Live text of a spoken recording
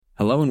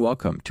Hello and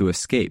welcome to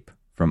Escape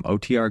from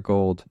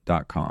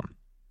OTRGold.com.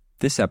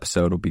 This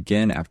episode will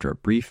begin after a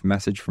brief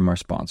message from our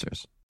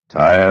sponsors.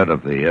 Tired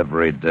of the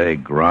everyday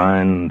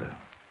grind?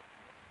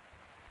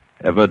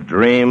 Ever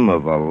dream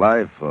of a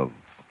life of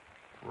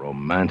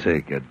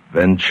romantic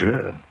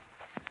adventure?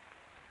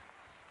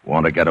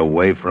 Want to get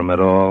away from it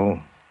all?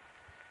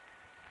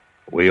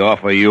 We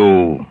offer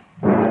you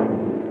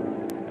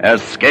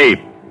Escape.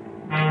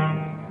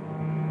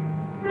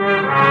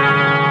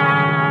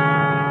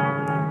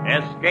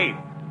 Escape,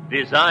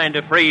 designed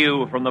to free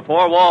you from the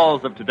four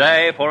walls of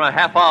today for a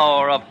half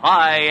hour of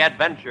high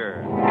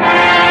adventure.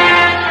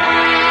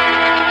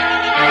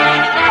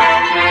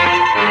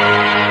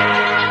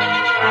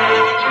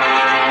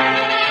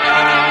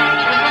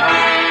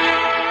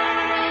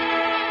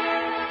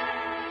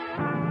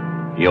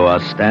 You are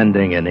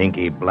standing in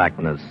inky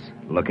blackness,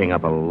 looking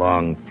up a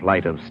long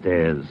flight of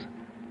stairs,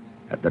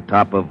 at the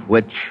top of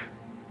which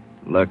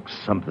lurks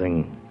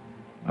something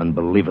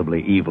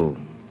unbelievably evil.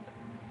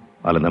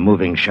 While in the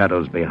moving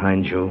shadows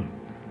behind you,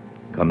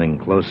 coming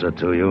closer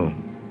to you,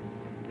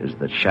 is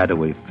the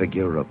shadowy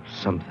figure of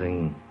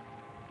something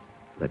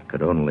that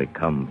could only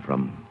come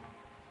from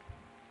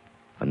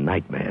a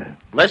nightmare.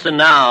 Listen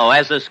now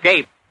as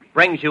Escape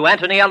brings you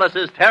Anthony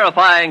Ellis's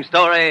terrifying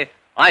story,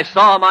 I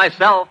Saw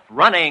Myself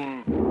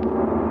Running.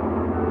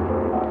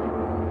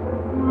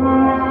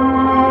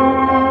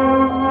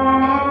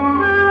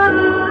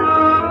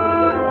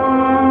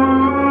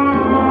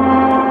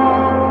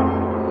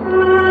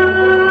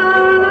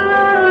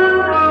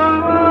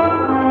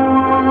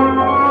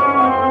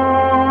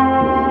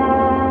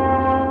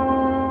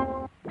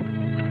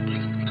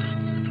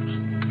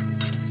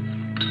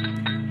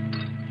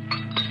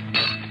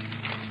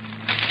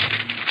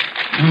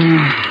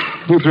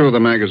 You through with the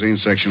magazine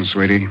section,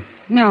 sweetie?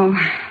 No,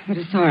 but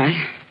it's all right.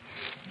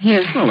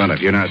 Here. Well, then, if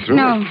you're not through...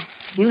 No,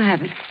 you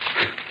have it.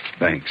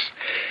 Thanks.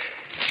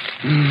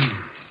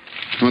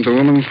 Want the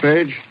woman's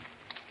page?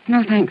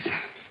 No, thanks.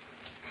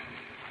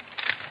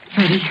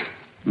 Freddie.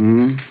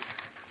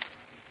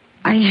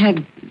 I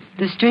had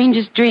the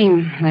strangest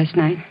dream last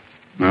night.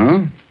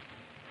 No?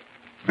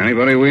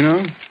 Anybody we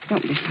know?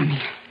 Don't be funny.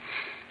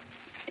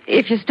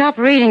 If you stop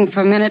reading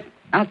for a minute,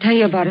 I'll tell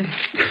you about it.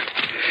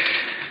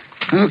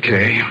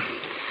 Okay.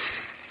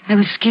 I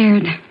was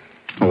scared.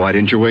 Well, why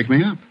didn't you wake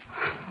me up?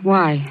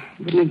 Why?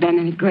 It wouldn't have done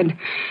any good.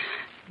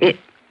 It's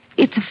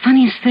the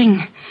funniest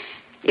thing.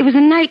 It was a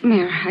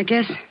nightmare, I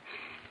guess.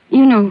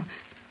 You know,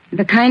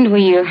 the kind where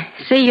you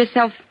see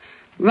yourself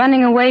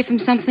running away from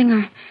something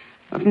or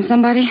from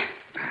somebody.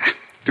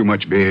 Too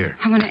much beer.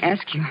 I want to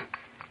ask you.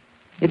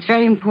 It's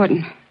very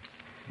important.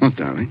 What,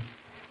 darling?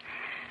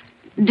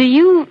 Do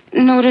you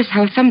notice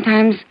how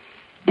sometimes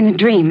in a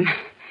dream,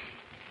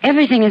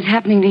 everything is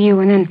happening to you,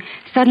 and then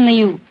suddenly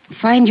you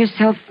find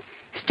yourself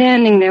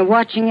standing there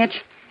watching it,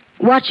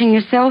 watching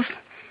yourself,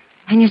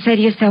 and you say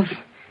to yourself,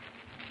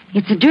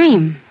 it's a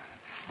dream,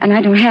 and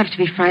I don't have to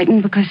be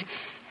frightened because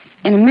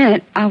in a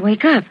minute I'll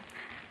wake up.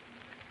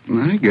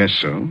 I guess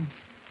so.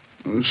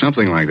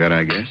 Something like that,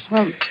 I guess.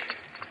 Well,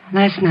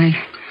 last night,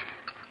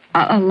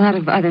 a lot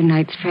of other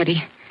nights,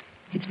 Freddie,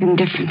 it's been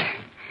different.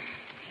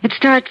 It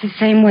starts the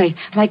same way,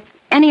 like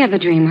any other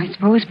dream, I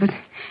suppose, but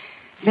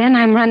then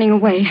I'm running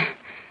away.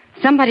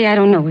 Somebody I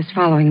don't know is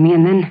following me,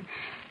 and then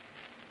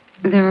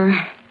there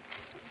are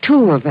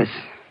two of us,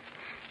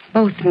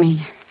 both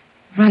me,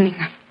 running.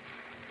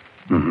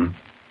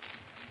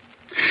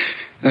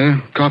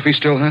 Coffee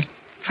still hot?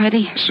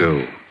 Freddie?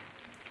 So,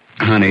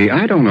 honey,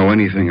 I don't know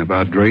anything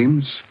about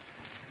dreams.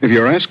 If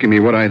you're asking me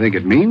what I think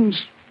it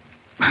means,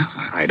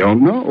 I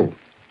don't know.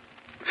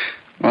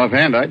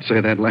 Offhand, I'd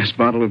say that last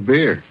bottle of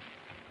beer.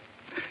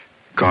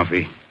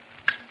 Coffee.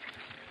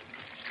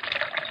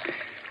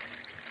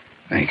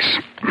 Thanks.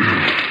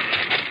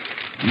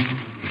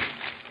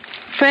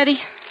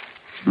 Freddie?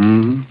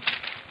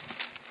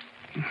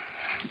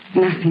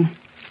 Nothing.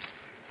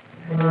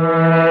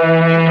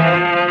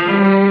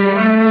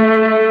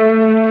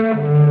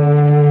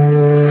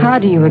 How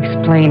do you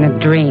explain a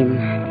dream?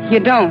 You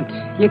don't.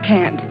 You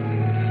can't.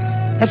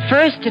 At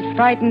first it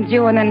frightens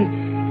you, and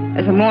then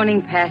as the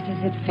morning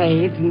passes, it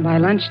fades, and by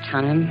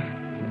lunchtime,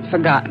 it's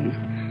forgotten.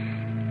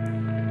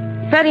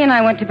 Freddie and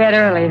I went to bed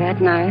early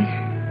that night.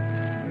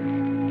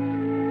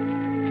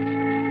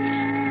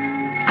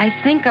 I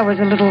think I was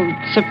a little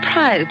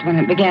surprised when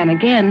it began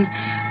again.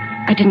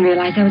 I didn't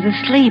realize I was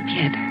asleep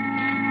yet.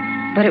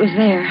 But it was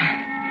there.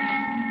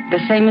 The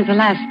same as the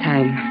last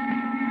time.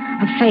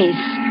 A face.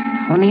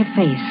 Only a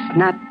face.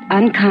 Not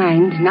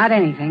unkind. Not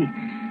anything.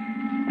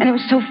 And it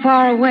was so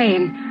far away,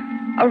 and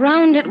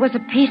around it was a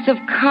piece of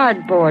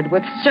cardboard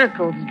with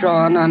circles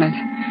drawn on it.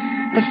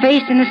 The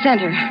face in the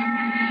center.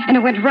 And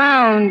it went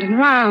round and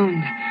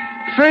round.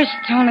 First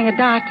only a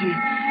dot, and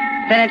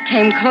then it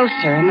came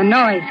closer, and the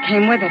noise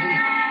came with it.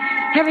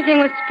 And everything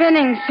was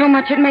spinning so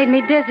much it made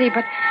me dizzy,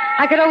 but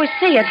I could always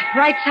see it,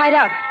 right side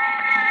up.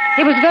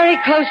 It was very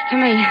close to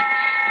me,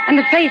 and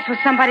the face was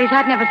somebody's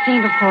I'd never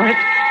seen before. It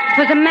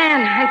was a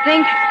man, I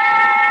think,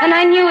 and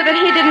I knew that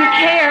he didn't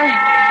care,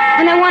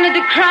 and I wanted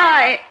to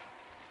cry.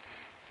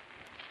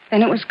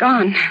 Then it was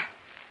gone.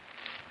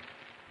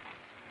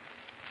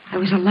 I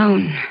was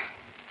alone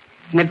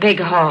in a big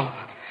hall.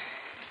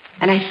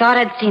 And I thought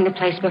I'd seen the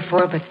place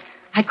before, but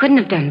I couldn't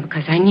have done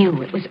because I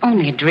knew it was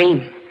only a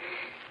dream.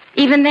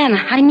 Even then,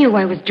 I knew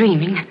I was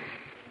dreaming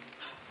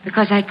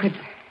because I could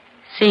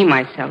see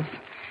myself.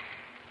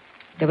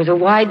 There was a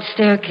wide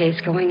staircase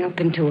going up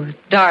into a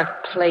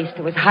dark place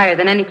that was higher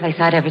than any place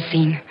I'd ever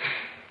seen.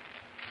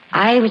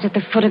 I was at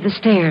the foot of the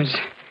stairs,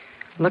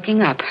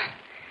 looking up,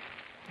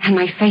 and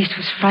my face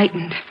was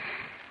frightened.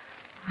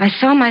 I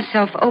saw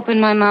myself open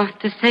my mouth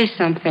to say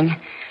something,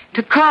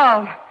 to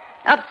call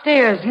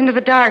upstairs into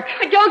the dark.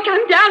 Don't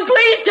come down,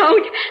 please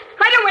don't.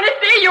 I don't want to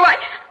see you.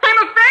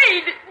 I'm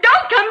afraid.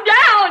 Don't come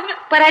down.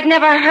 But I'd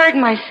never heard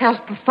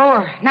myself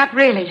before, not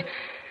really.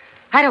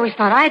 I'd always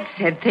thought I'd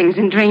said things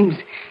in dreams,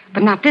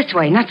 but not this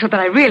way, not so that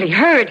I really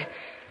heard.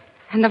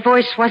 And the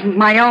voice wasn't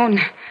my own.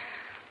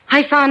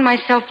 I found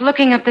myself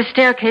looking up the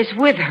staircase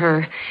with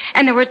her,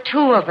 and there were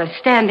two of us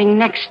standing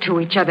next to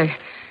each other,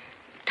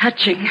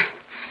 touching.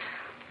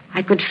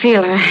 I could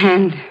feel her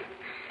hand.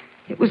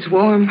 It was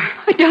warm.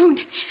 Don't.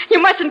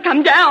 You mustn't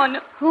come down.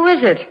 Who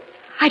is it?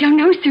 I don't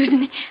know,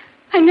 Susan.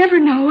 I never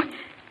know.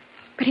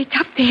 But it's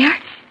up there,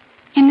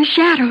 in the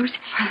shadows.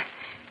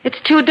 It's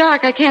too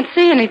dark. I can't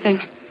see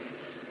anything.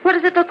 What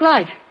does it look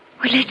like?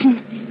 Well,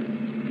 listen.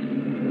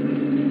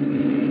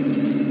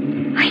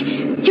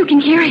 You can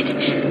hear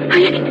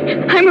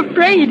it. I'm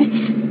afraid.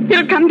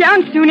 It'll come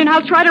down soon, and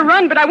I'll try to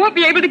run, but I won't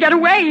be able to get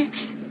away.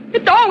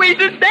 It's always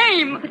the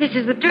same. This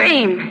is a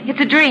dream. It's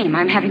a dream.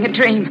 I'm having a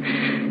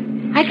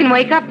dream. I can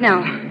wake up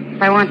now,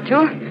 if I want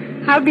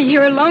to. I'll be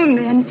here alone,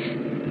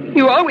 then.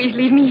 You always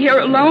leave me here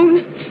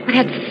alone.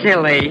 That's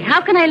silly.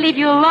 How can I leave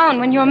you alone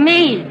when you're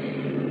me?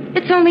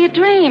 It's only a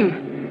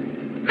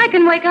dream. I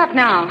can wake up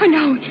now. Oh,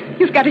 no.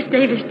 You've got to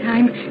stay this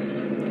time.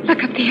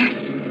 Look up there.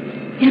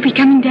 It'll be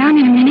coming down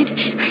in a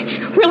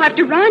minute. We'll have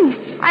to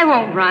run. I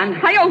won't run.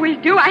 I always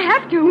do. I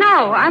have to.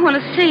 No, I want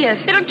to see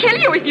it. It'll kill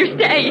you if you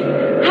stay.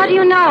 How do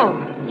you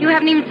know? You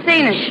haven't even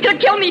seen it. It'll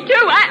kill me,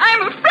 too.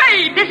 I'm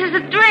afraid. This is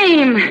a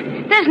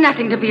dream. There's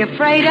nothing to be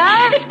afraid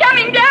of. It's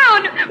coming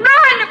down.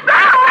 Run!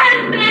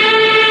 Run!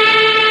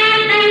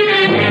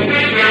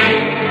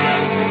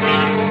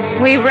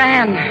 We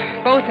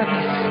ran, both of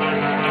us.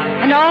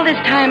 And all this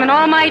time, in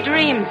all my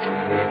dreams,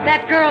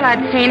 that girl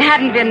I'd seen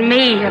hadn't been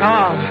me at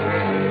all.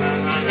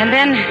 And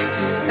then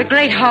the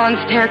great hall and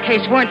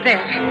staircase weren't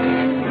there.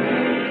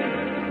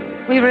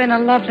 We were in a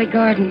lovely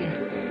garden,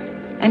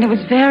 and it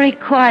was very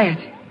quiet,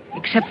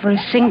 except for a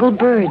single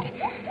bird.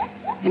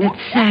 And it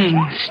sang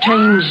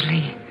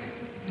strangely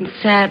and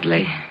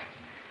sadly.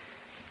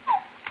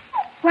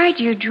 Why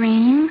do you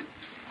dream?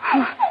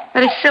 Oh,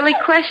 what a silly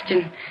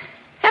question.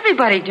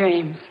 Everybody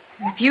dreams.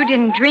 If you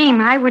didn't dream,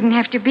 I wouldn't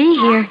have to be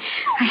here.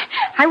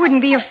 I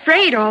wouldn't be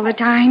afraid all the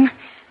time.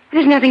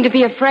 There's nothing to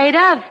be afraid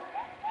of.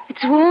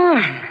 It's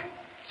warm.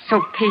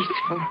 So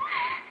peaceful.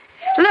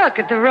 Look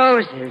at the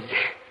roses.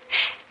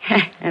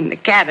 And the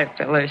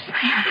caterpillars.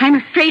 I'm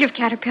afraid of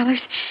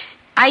caterpillars.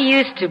 I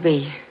used to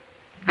be.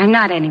 I'm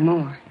not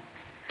anymore.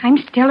 I'm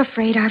still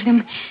afraid of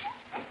them.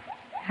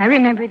 I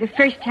remember the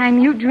first time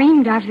you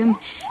dreamed of them.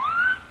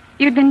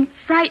 You'd been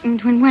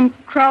frightened when one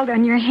crawled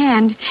on your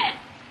hand.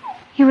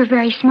 You were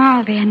very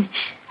small then.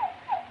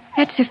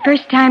 That's the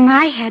first time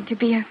I had to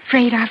be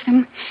afraid of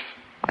them.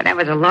 Well, that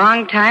was a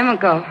long time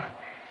ago.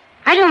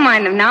 I don't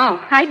mind them now.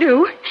 I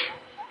do.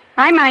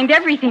 I mind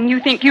everything you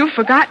think you've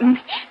forgotten.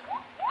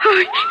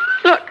 Oh,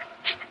 look.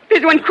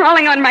 There's one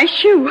crawling on my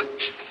shoe.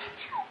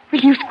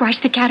 Will you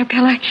squash the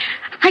caterpillar?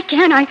 I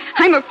can't.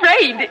 I'm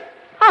afraid.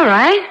 All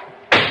right.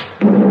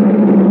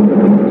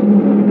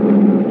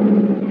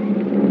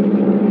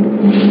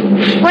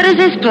 What is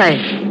this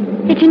place?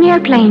 It's an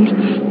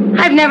airplane.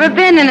 I've never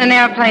been in an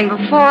airplane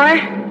before.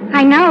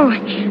 I know.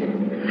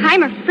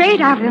 I'm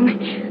afraid of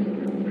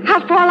them.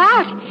 I'll fall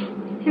out.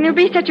 And there'll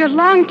be such a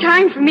long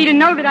time for me to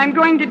know that I'm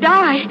going to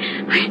die.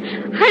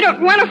 I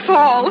don't want to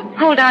fall.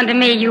 Hold on to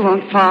me. You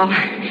won't fall.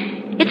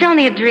 It's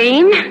only a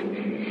dream.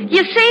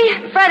 You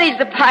see, Freddie's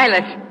the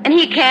pilot, and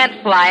he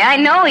can't fly. I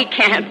know he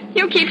can't.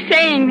 You keep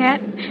saying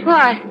that.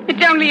 What?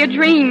 It's only a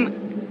dream.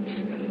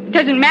 It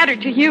doesn't matter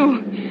to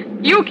you.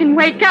 You can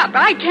wake up.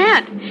 I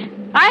can't.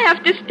 I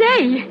have to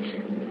stay.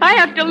 I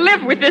have to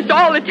live with this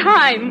all the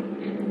time.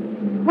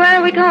 Where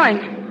are we going?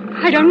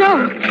 I don't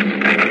know.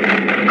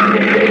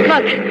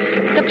 Look,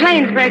 the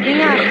plane's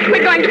breaking up.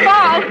 We're going to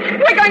fall.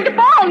 We're going to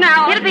fall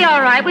now. It'll be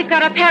all right. We've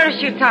got our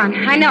parachutes on.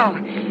 I know.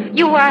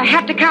 You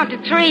have to count to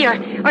 3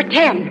 or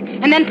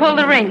 10, and then pull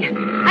the ring.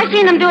 I've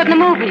seen them do it in the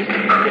movies.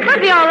 We'll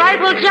be all right.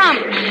 We'll jump.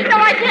 No,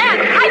 I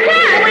can't. I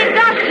can't. We've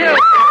got to.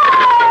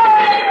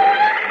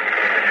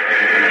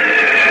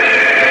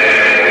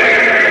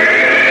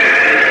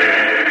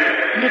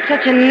 And it's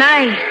such a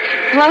nice,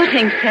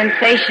 floating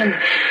sensation.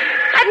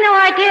 I'd no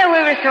idea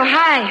we were so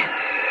high.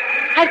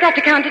 I've got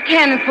to count to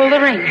 10 and pull the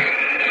ring.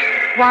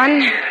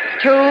 1,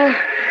 2,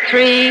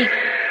 3,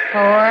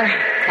 4,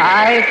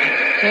 5,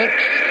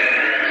 6,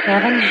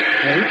 7,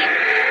 8,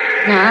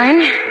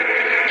 9,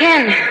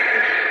 10.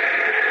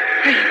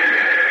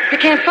 I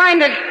can't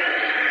find it.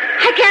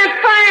 I can't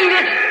find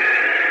it.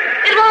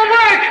 It won't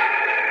work.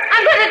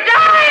 I'm going to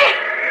die.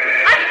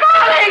 I'm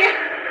falling.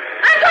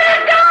 I'm going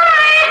to die.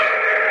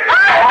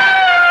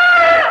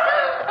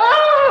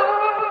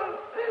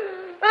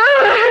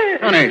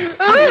 Honey,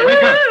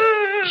 wake up.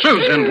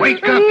 Susan,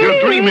 wake up. You're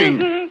dreaming.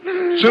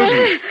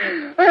 Susan.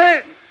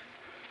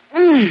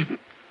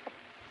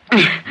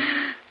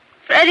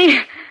 Freddie.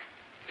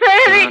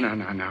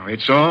 No.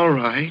 It's all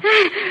right.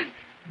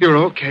 You're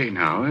okay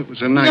now. It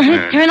was a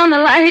nightmare. Turn on the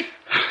light.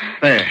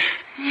 There.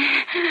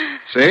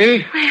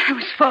 See? I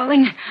was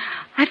falling.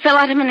 I fell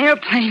out of an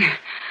airplane.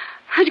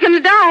 I was going to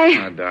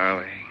die. Oh,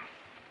 darling.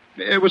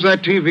 It was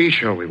that TV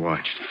show we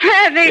watched.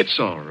 Freddie. It's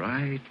all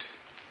right.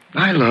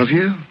 I love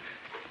you.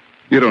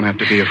 You don't have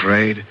to be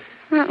afraid.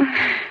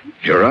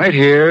 You're right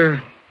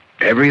here.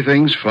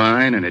 Everything's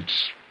fine, and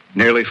it's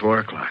nearly 4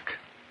 o'clock.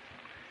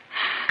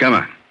 Come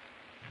on.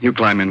 You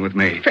climb in with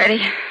me.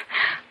 Freddie,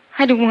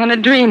 I don't want to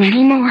dream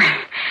anymore.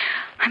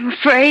 I'm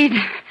afraid.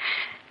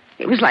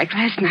 It was like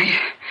last night.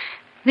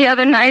 The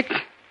other night.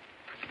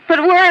 But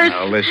worse.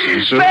 Now, listen,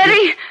 Susan.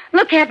 Freddie,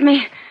 look at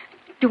me.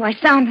 Do I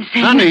sound the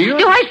same? Honey,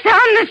 Do I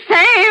sound the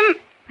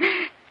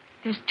same?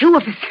 There's two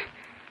of us.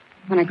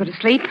 When I go to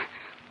sleep,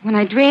 when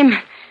I dream,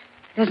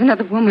 there's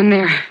another woman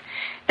there.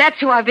 That's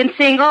who I've been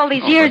seeing all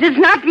these years. It's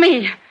not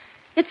me.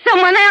 It's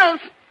someone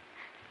else.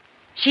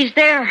 She's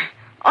there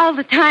all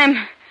the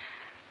time.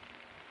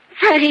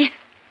 Freddie,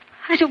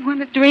 I don't want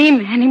to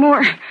dream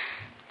anymore.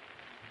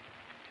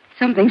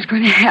 Something's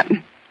going to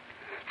happen.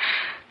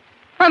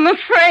 I'm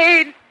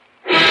afraid.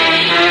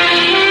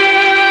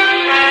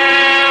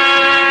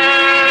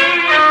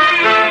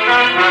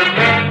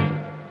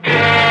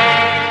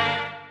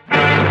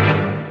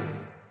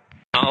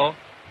 Now,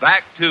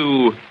 back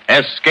to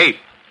Escape.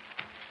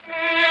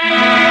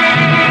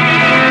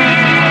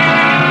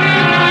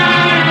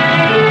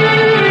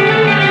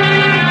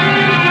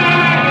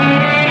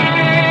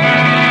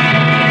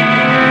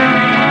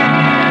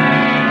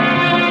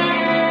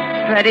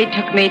 Freddie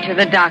took me to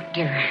the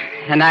doctor,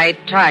 and I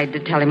tried to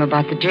tell him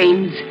about the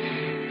dreams.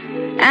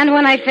 And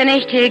when I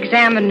finished, he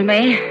examined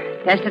me,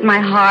 tested my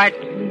heart,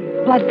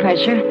 blood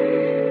pressure.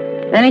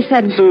 Then he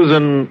said,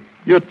 Susan,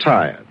 you're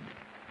tired.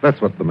 That's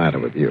what's the matter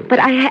with you. But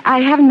I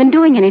haven't been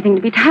doing anything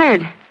to be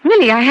tired.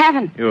 Really, I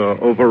haven't. You're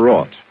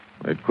overwrought.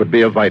 It could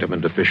be a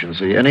vitamin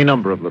deficiency, any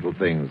number of little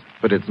things,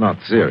 but it's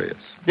not serious.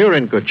 You're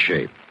in good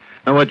shape.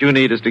 And what you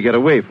need is to get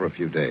away for a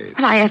few days.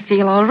 But I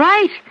feel all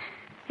right.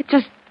 It's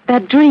just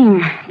that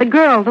dream. The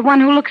girl, the one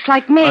who looks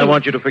like me. I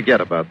want you to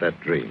forget about that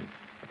dream.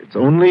 It's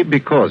only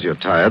because you're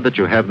tired that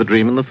you have the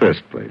dream in the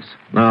first place.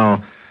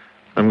 Now,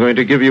 I'm going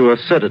to give you a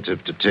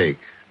sedative to take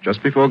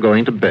just before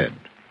going to bed.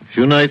 A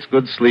few nights'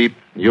 good sleep,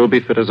 you'll be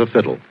fit as a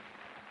fiddle.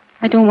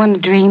 I don't want to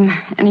dream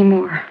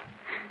anymore.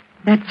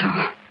 That's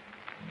all.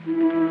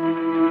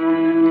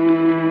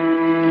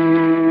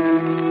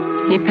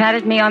 He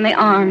patted me on the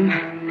arm,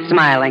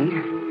 smiling.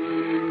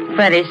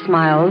 Freddie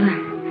smiled.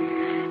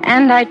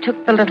 And I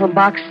took the little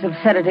box of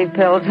sedative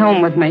pills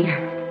home with me.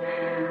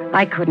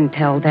 I couldn't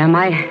tell them.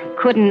 I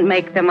couldn't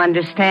make them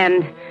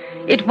understand.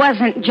 It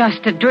wasn't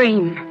just a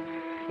dream.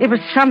 It was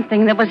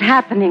something that was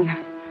happening.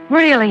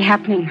 Really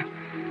happening.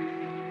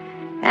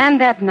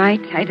 And that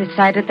night, I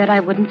decided that I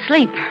wouldn't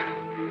sleep.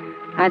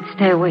 I'd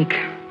stay awake.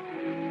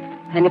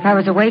 And if I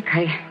was awake,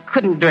 I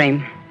couldn't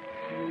dream.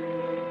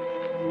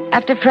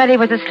 After Freddie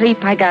was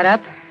asleep, I got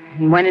up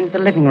and went into the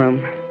living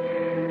room.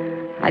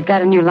 I'd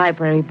got a new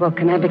library book,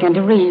 and I began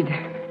to read.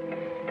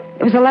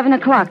 It was 11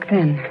 o'clock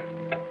then.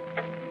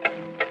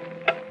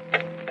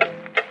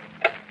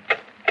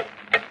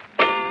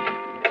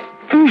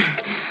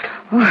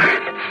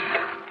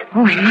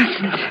 Oh, I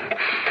mustn't.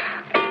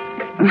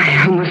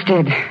 I almost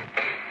did.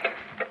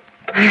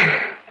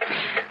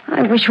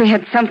 I wish we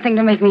had something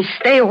to make me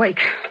stay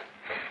awake.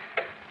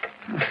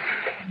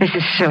 This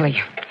is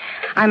silly.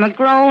 I'm a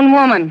grown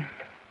woman.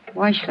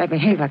 Why should I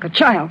behave like a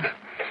child?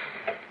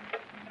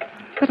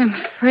 But I'm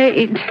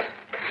afraid.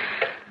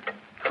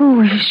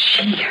 Who is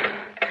she?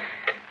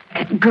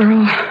 That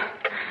girl.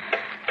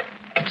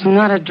 It's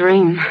not a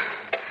dream.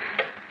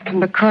 And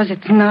because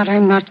it's not,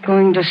 I'm not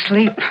going to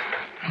sleep.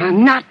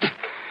 I'm not.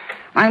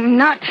 I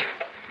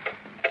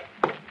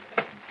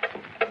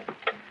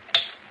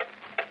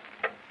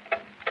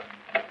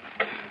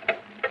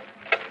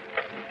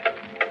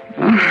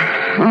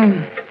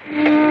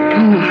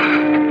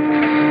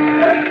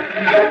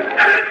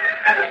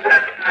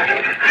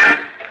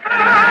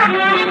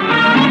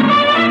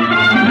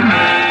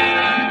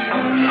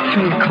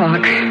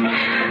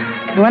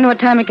wonder what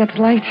time it gets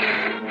light.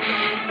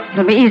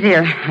 It'll be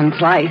easier when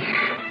it's light.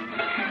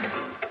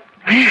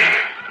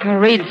 I'll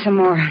read some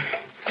more.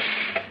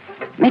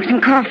 Make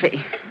some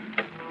coffee.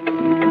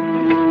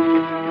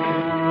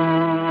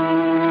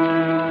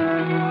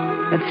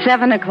 At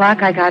 7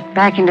 o'clock, I got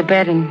back into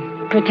bed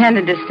and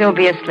pretended to still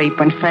be asleep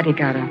when Freddie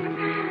got up.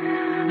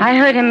 I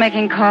heard him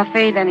making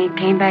coffee, then he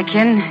came back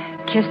in,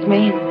 kissed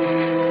me,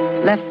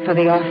 and left for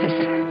the office.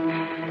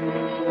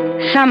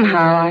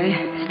 Somehow,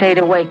 I stayed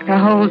awake the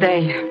whole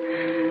day.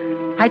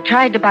 I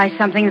tried to buy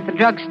something at the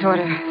drugstore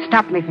to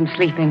stop me from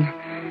sleeping,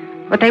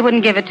 but they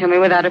wouldn't give it to me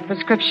without a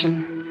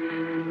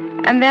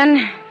prescription. And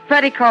then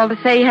Freddie called to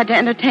say he had to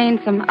entertain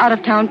some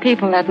out-of-town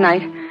people that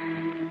night.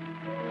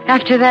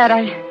 After that,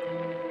 I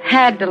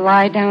had to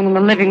lie down on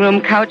the living room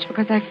couch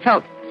because I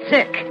felt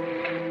sick.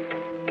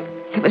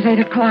 It was 8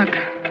 o'clock.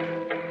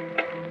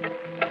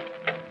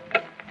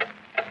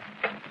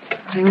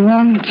 I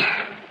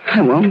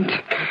won't.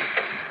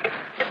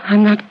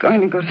 I'm not going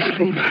to go to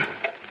sleep.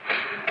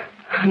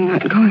 I'm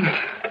not going.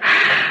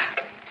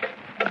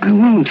 I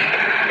won't.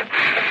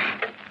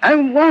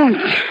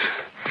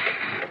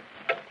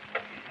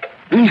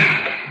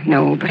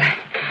 No, but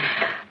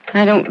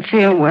I don't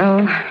feel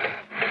well.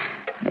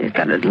 I just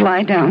got to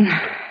lie down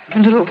for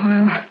a little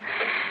while.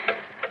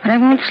 But I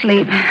won't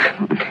sleep.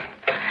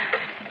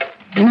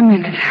 In a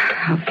minute,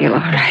 I'll feel all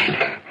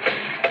right.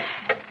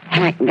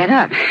 And I can get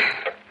up.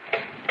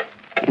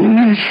 In a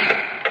minute.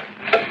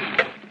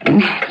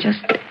 In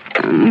just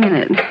a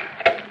minute.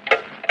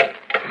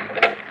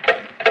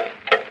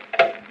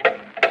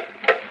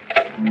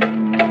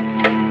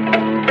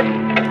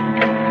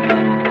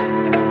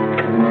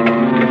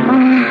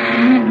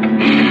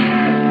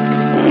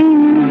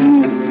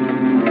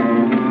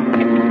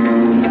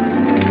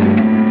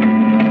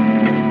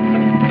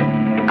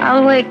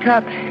 I'll wake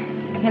up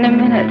in a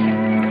minute.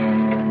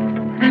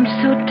 I'm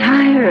so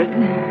tired.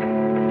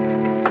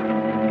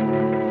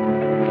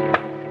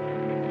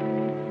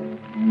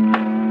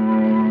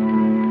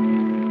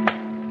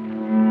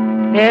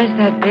 There's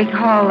that big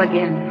hall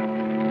again,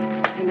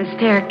 and the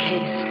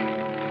staircase.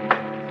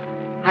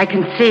 I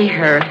can see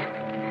her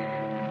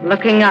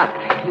looking up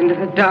into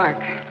the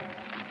dark.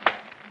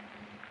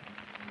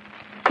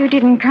 You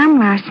didn't come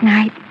last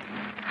night.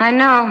 I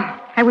know.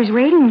 I was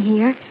waiting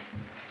here.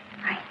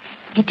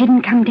 It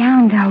didn't come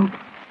down, though.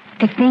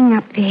 The thing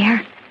up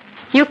there.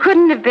 You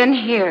couldn't have been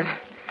here.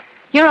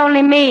 You're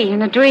only me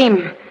in a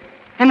dream.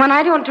 And when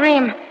I don't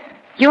dream,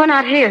 you're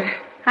not here.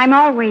 I'm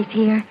always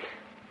here.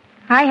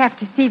 I have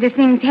to see the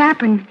things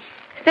happen.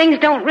 Things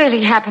don't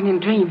really happen in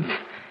dreams.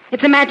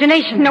 It's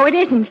imagination. No, it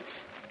isn't.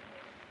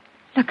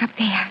 Look up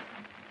there.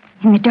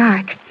 In the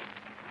dark.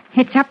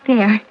 It's up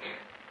there.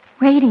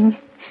 Waiting.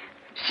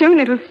 Soon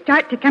it'll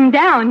start to come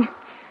down.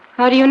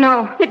 How do you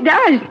know? It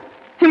does.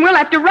 And we'll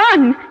have to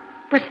run.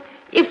 But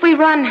if we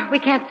run, we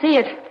can't see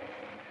it.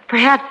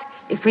 Perhaps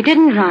if we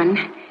didn't run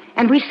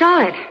and we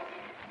saw it,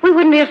 we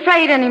wouldn't be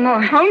afraid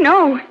anymore. Oh,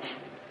 no.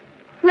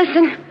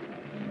 Listen.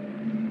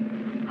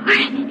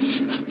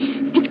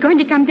 It's going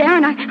to come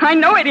down. I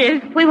know it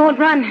is. We won't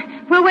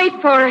run. We'll wait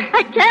for her.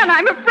 I can't.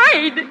 I'm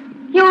afraid.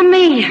 You and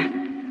me.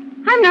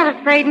 I'm not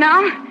afraid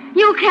now.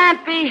 You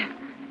can't be.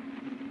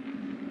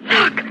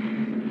 Look.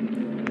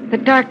 The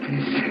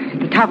darkness at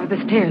the top of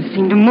the stairs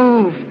seemed to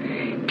move,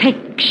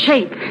 take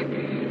shape.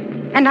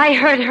 And I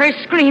heard her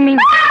screaming.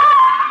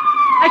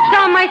 I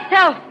saw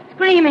myself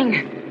screaming.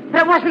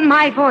 But it wasn't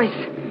my voice.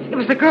 It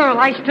was the girl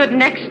I stood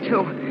next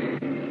to.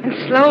 And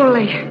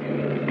slowly,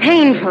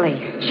 painfully,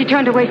 she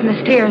turned away from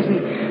the stairs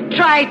and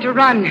tried to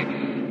run.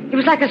 It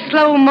was like a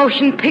slow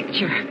motion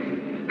picture.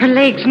 Her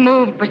legs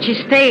moved, but she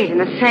stayed in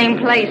the same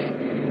place.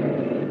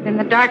 Then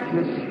the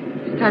darkness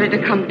started to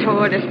come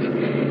toward us.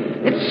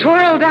 It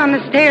swirled down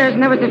the stairs,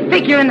 and there was a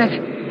figure in it,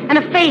 and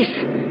a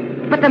face.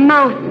 But the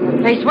mouth in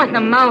the face wasn't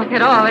a mouth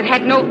at all. It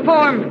had no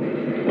form.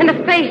 And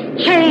the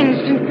face changed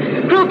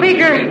and grew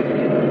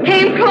bigger,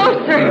 came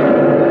closer,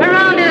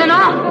 around in an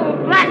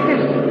awful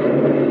blackness.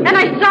 And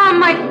I saw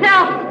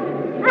myself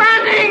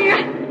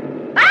running.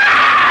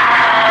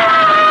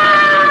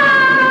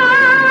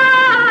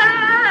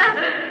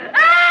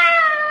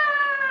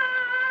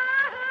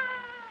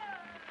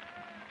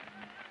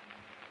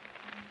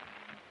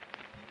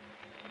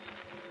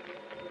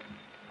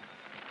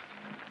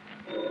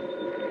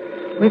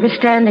 We were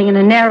standing in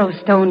a narrow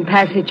stone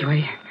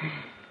passageway.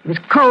 It was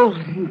cold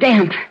and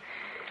damp.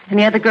 And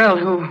the other girl,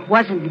 who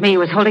wasn't me,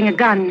 was holding a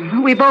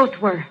gun. We both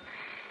were.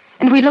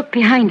 And we looked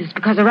behind us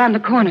because around the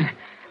corner,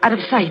 out of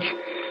sight,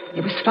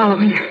 it was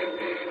following.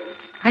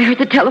 I heard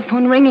the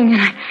telephone ringing,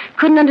 and I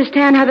couldn't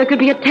understand how there could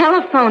be a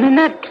telephone in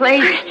that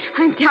place.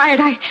 I'm tired.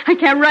 I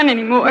can't run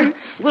anymore.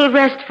 We'll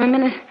rest for a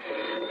minute.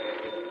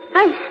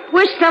 I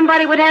wish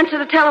somebody would answer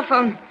the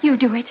telephone. You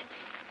do it.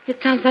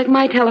 It sounds like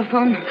my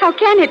telephone. How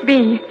can it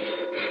be?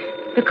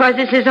 Because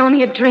this is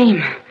only a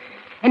dream.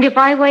 And if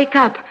I wake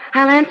up,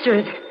 I'll answer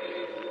it.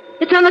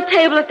 It's on the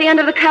table at the end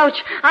of the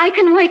couch. I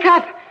can wake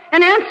up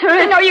and answer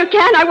it. No, you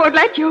can't. I won't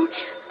let you.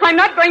 I'm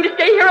not going to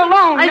stay here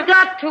alone. I've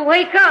got to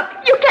wake up.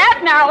 You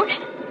can't now.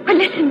 But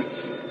listen.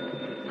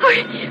 Oh,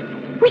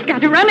 we've got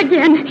to run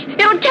again.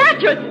 It'll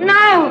catch us.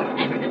 Now.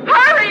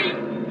 Hurry.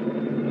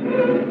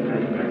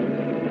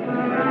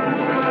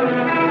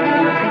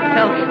 I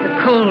felt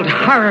the cold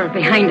horror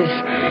behind us.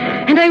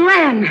 And I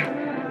ran,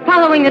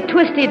 following the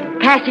twisted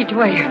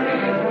passageway.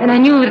 And I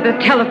knew the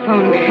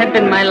telephone had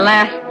been my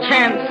last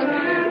chance.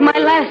 My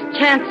last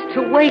chance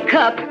to wake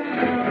up.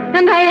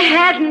 And I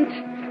hadn't.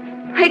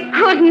 I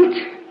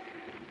couldn't.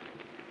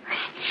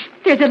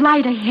 There's a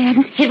light ahead.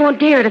 He won't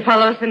dare to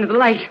follow us into the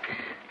light.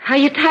 Are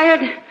you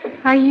tired?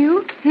 Are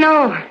you?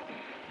 No.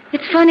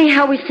 It's funny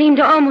how we seem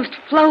to almost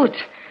float.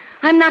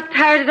 I'm not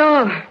tired at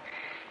all.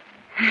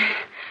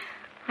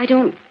 I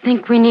don't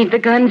think we need the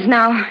guns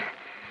now.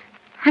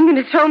 I'm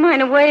going to throw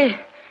mine away.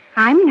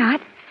 I'm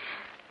not.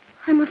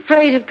 I'm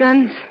afraid of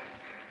guns.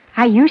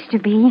 I used to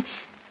be.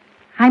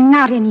 I'm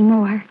not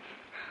anymore.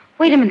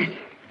 Wait a minute.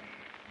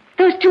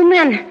 Those two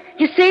men,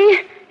 you see,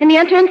 in the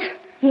entrance?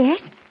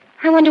 Yes?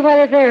 I wonder why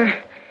they're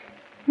there.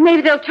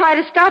 Maybe they'll try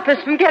to stop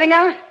us from getting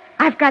out.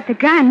 I've got the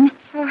gun.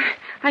 Oh,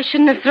 I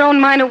shouldn't have thrown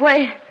mine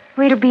away.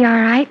 Oh, it'll be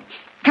all right.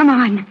 Come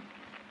on.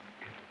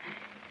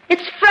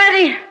 It's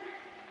Freddie.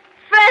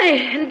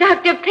 Freddie and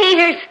Dr.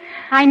 Peters.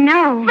 I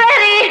know.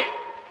 Freddie!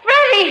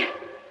 Freddie!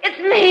 It's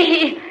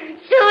me,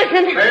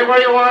 Susan. Stay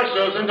where you are,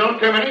 Susan. Don't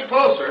come any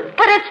closer.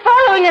 But it's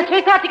following us.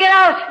 We've got to get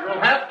out.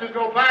 You'll have to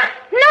go back.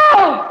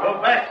 No!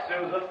 Go back,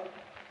 Susan.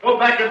 Go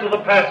back into the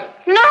passage.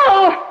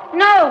 No!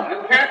 No!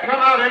 You can't come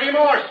out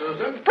anymore,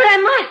 Susan. But I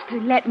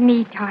must. Let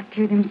me talk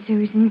to them,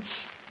 Susan.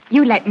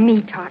 You let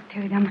me talk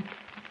to them.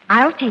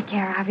 I'll take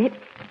care of it.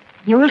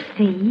 You'll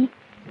see.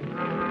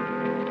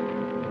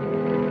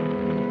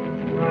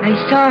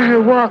 I saw her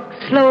walk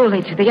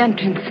slowly to the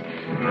entrance,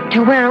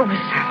 to where it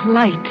was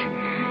light,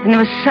 and there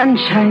was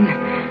sunshine.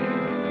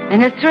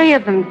 And the three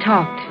of them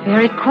talked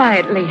very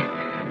quietly.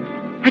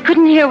 I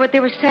couldn't hear what they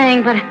were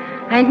saying, but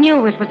I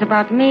knew it was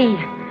about me.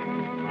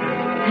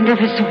 And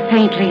ever so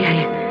faintly,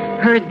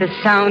 I heard the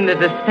sound of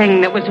the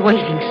thing that was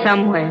waiting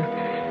somewhere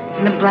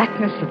in the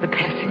blackness of the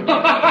passage.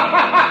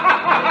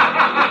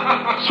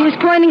 She was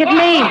pointing at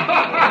me,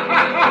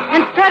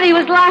 and Freddie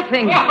was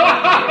laughing.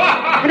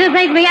 And it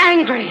made me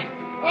angry.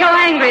 So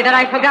angry that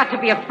I forgot to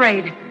be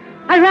afraid.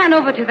 I ran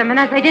over to them, and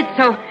as I did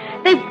so,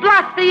 they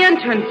blocked the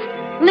entrance,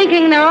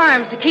 linking their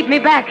arms to keep me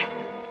back.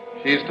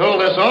 She's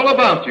told us all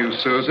about you,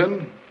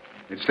 Susan.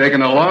 It's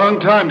taken a long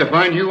time to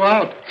find you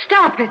out.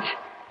 Stop it.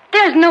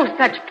 There's no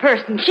such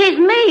person. She's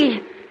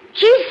me.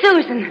 She's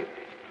Susan.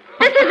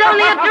 This is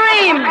only a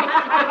dream.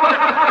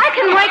 I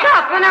can wake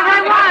up whenever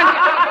I want.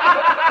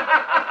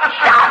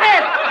 Stop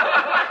it.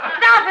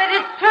 Stop it.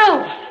 It's true.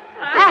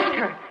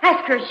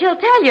 Ask her. She'll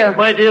tell you.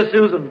 My dear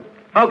Susan,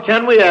 how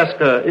can we ask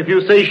her if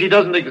you say she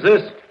doesn't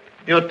exist?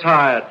 You're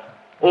tired,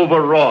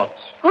 overwrought.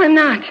 Oh, I'm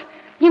not.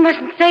 You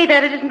mustn't say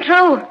that. It isn't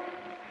true.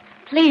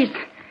 Please,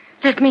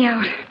 let me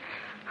out.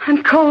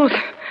 I'm cold.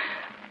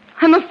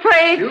 I'm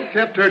afraid. You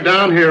kept her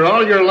down here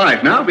all your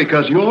life. Now,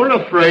 because you're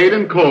afraid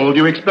and cold,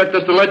 you expect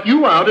us to let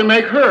you out and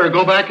make her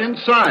go back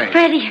inside.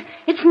 Freddie,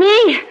 it's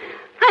me.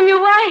 I'm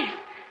your wife.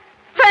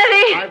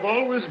 Freddie! I've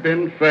always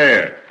been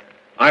fair.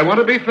 I want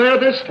to be fair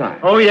this time.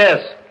 Oh,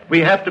 yes. We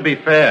have to be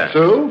fair.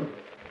 Sue,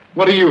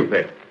 what do you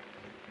think?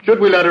 Should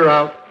we let her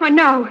out? Oh,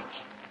 no.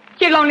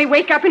 She'll only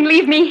wake up and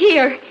leave me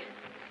here.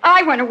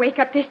 I want to wake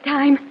up this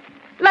time.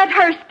 Let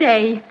her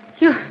stay.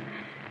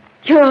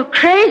 You're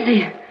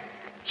crazy.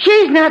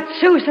 She's not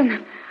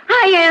Susan.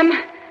 I am.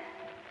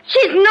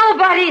 She's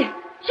nobody.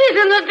 She's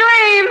in the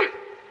dream.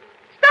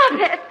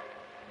 Stop it.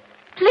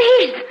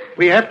 Please.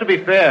 We have to be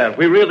fair.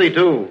 We really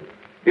do.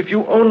 If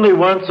you only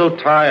weren't so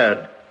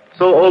tired,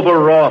 so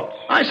overwrought.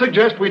 I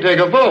suggest we take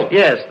a vote.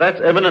 Yes,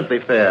 that's eminently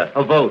fair.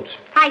 A vote.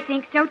 I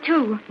think so,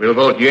 too. We'll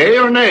vote yea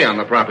or nay on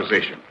the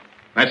proposition.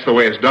 That's the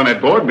way it's done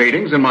at board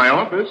meetings in my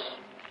office.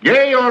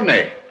 Yea or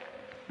nay.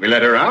 We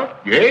let her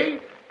out, yea.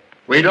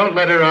 We don't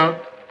let her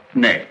out,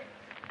 nay.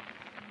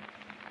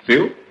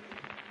 Sue?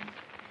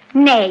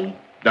 Nay.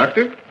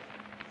 Doctor?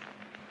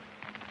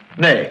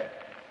 Nay.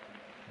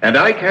 And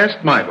I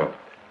cast my vote.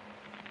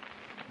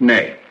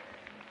 Nay.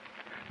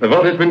 The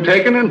vote has been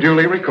taken and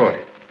duly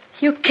recorded.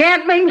 You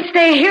can't make me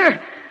stay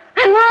here.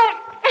 I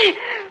won't.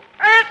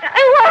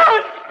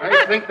 I won't.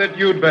 I think that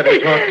you'd better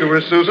talk to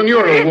her, Susan.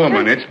 You're a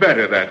woman. It's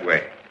better that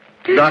way.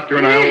 The doctor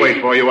and I'll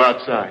wait for you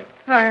outside.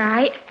 All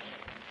right.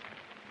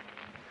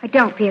 But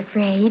don't be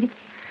afraid.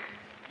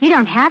 You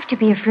don't have to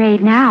be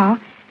afraid now.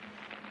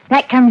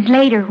 That comes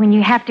later when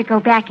you have to go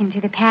back into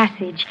the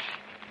passage.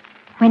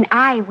 When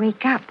I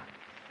wake up.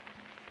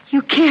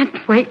 You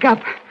can't wake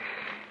up.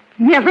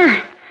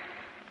 Never.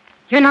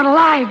 You're not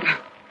alive.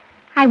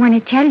 I want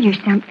to tell you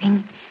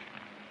something.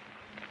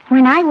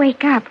 When I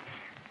wake up,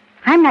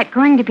 I'm not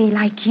going to be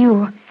like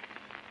you.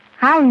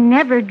 I'll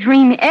never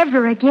dream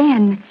ever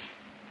again.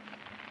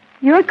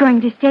 You're going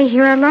to stay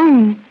here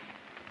alone,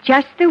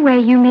 just the way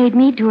you made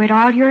me do it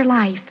all your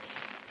life.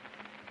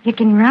 You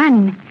can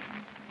run.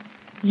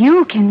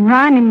 You can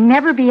run and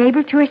never be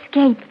able to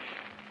escape.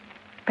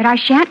 But I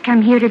shan't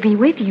come here to be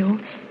with you.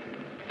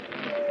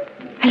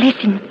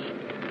 Listen,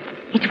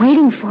 it's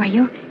waiting for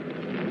you.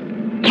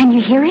 Can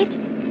you hear it?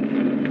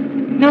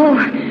 No,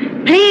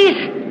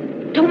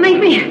 please. Don't make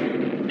me.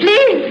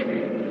 Please.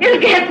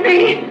 It'll get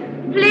me.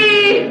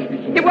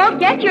 Please. It won't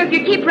get you if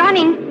you keep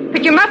running,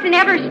 but you mustn't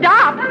ever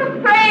stop. I'm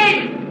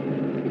afraid.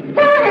 It's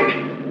dark.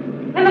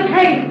 I'm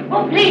afraid.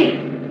 Oh, please.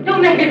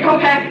 Don't make me go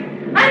back.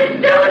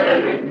 I'm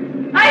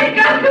Susan. I've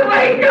got to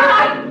wake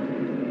up.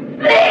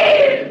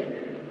 Please.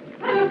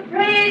 I'm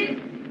afraid.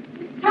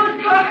 It's so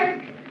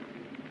dark.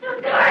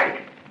 So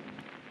dark.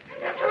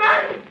 I've got to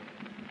run.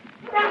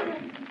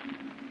 Run.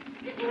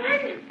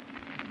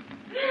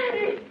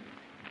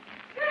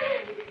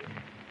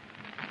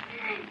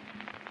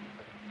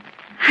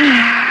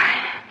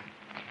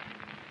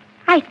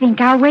 I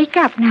think I'll wake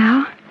up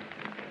now.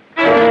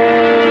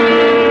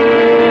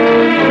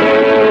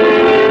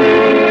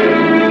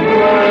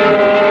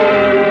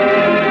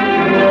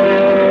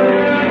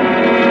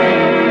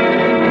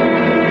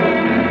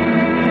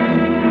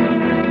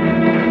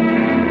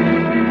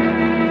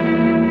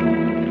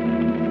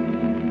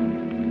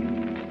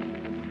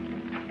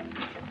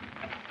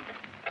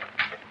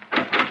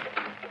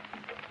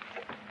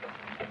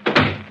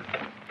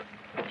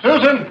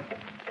 Susan!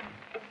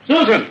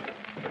 Susan!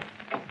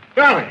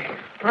 Darling,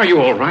 are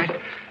you all right?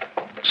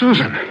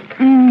 Susan.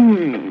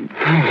 Oh,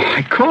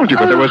 I called you,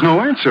 but there was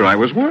no answer. I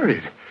was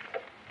worried.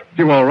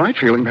 You all right?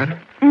 Feeling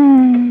better?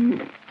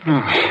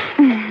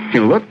 Oh,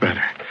 you look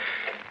better.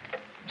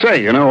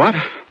 Say, you know what?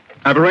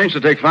 I've arranged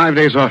to take 5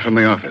 days off from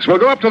the office. We'll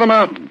go up to the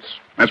mountains.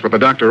 That's what the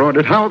doctor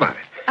ordered. How about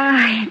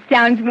it? It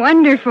sounds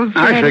wonderful,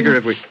 Freddie. I figure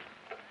if we...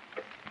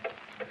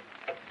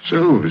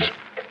 Suze.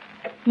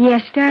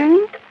 Yes,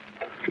 darling?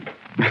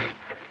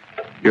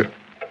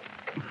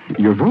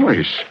 Your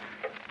voice.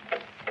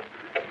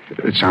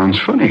 It sounds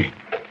funny.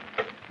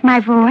 My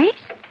voice?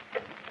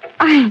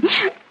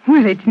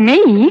 Well, it's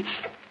me.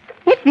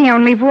 It's the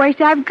only voice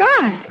I've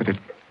got. But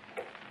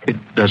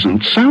it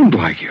doesn't sound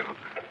like you.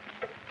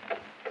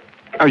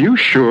 Are you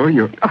sure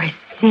you're... Oh,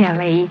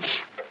 silly.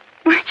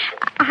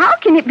 How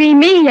can it be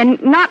me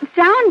and not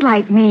sound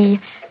like me?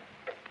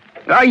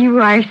 Oh, you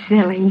are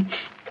silly.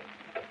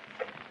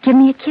 Give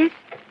me a kiss.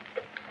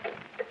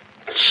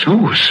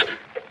 Suze.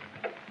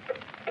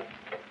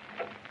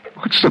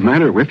 What's the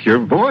matter with your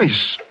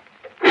voice?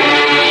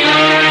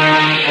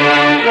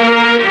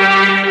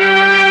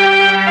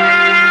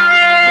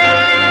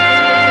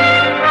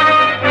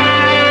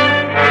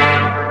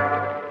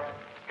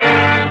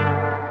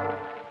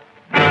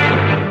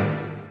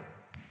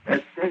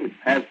 Escape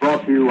has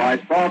brought to you I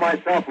Saw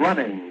Myself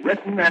Running,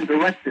 written and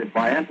directed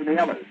by Anthony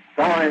Ellis,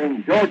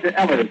 starring Georgia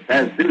Ellis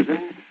as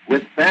Susan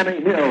with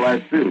Sammy Hill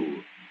as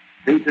Sue.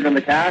 Featured in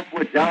the cast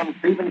were John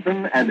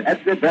Stevenson and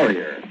Edgar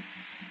Berrier.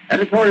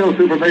 Editorial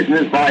supervision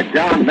is by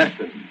John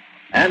Meston.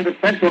 And the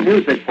special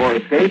music for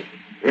Escape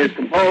is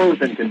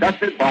composed and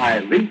conducted by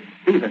Lee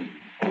Stevens.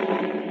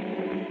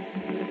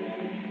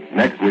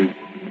 Next week.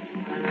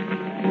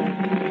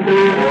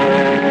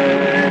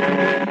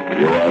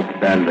 You are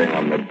standing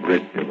on the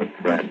bridge of a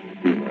tramp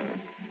steamer,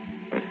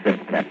 a ship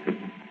captain,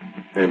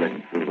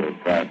 sailing through the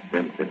vast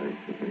emptiness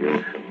of the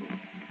ocean.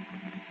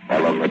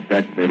 While on the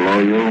deck below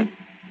you,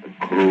 the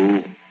crew,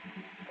 a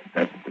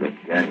desperate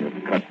gang of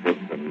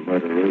cutthroats and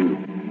murderers,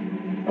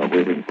 are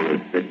waiting for a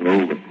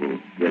signal that will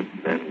give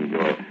them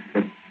your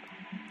ship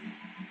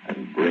and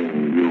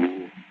bring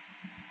you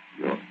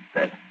your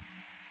death.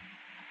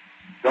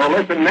 So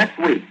listen next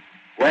week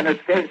when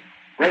Escape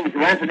brings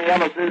you Anthony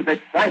Ellis's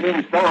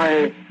exciting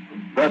story,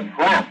 The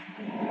Tramp.